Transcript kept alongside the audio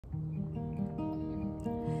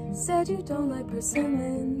Said you don't like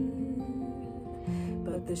persimmon,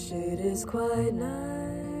 but the shade is quite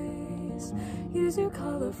nice. Use your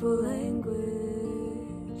colorful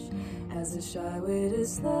language as a shy way to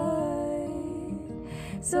slide.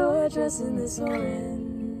 So I dress in this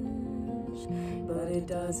orange, but it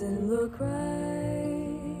doesn't look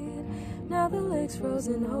right. Now the lake's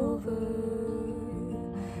frozen over,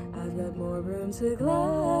 I've got more room to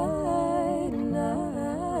glide. And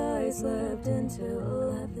I slept until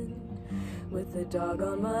 11 with the dog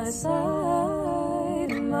on my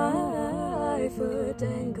side, my foot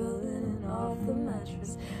dangling off the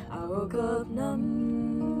mattress. I woke up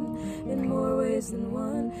numb in more ways than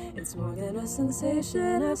one. It's more than a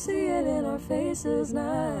sensation, I see it in our faces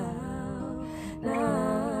now.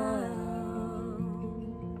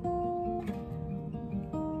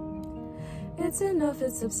 It's enough,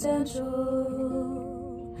 it's substantial.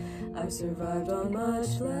 I've survived on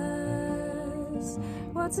much less.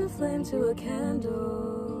 What's a flame to a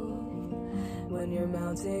candle when you're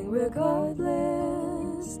mounting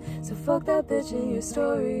regardless? So fuck that bitch in your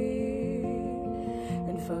story,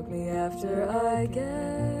 and fuck me after, I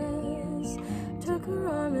guess. Took her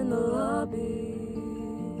arm in the lobby,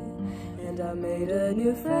 and I made a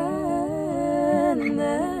new friend, and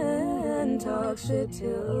then talk shit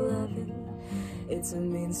till 11. It's a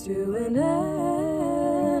means to an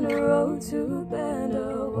end, a road to a bend,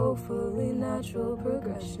 a woefully natural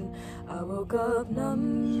progression. I woke up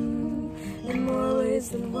numb in more ways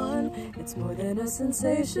than one. It's more than a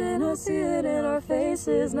sensation, I see it in our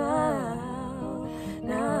faces now.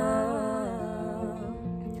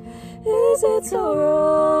 Is it so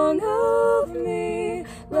wrong of me?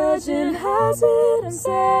 Legend has it I'm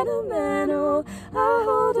sentimental. I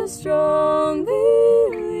hold a strong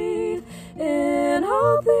belief in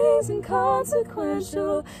all things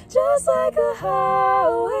inconsequential, just like a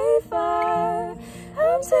highway fire.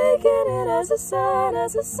 I'm taking it as a sign, I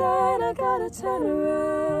gotta turn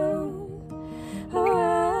around.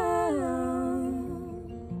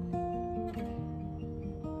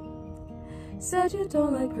 Said you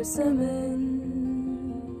don't like persimmon,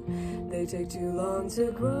 they take too long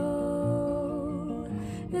to grow.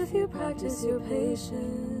 If you practice your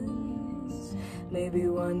patience, maybe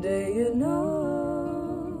one day you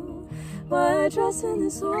know why I dress in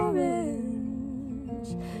this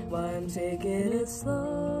orange, why I'm taking it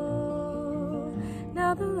slow.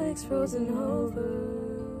 Now the lake's frozen over.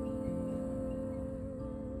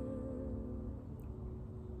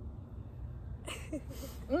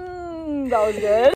 That was good.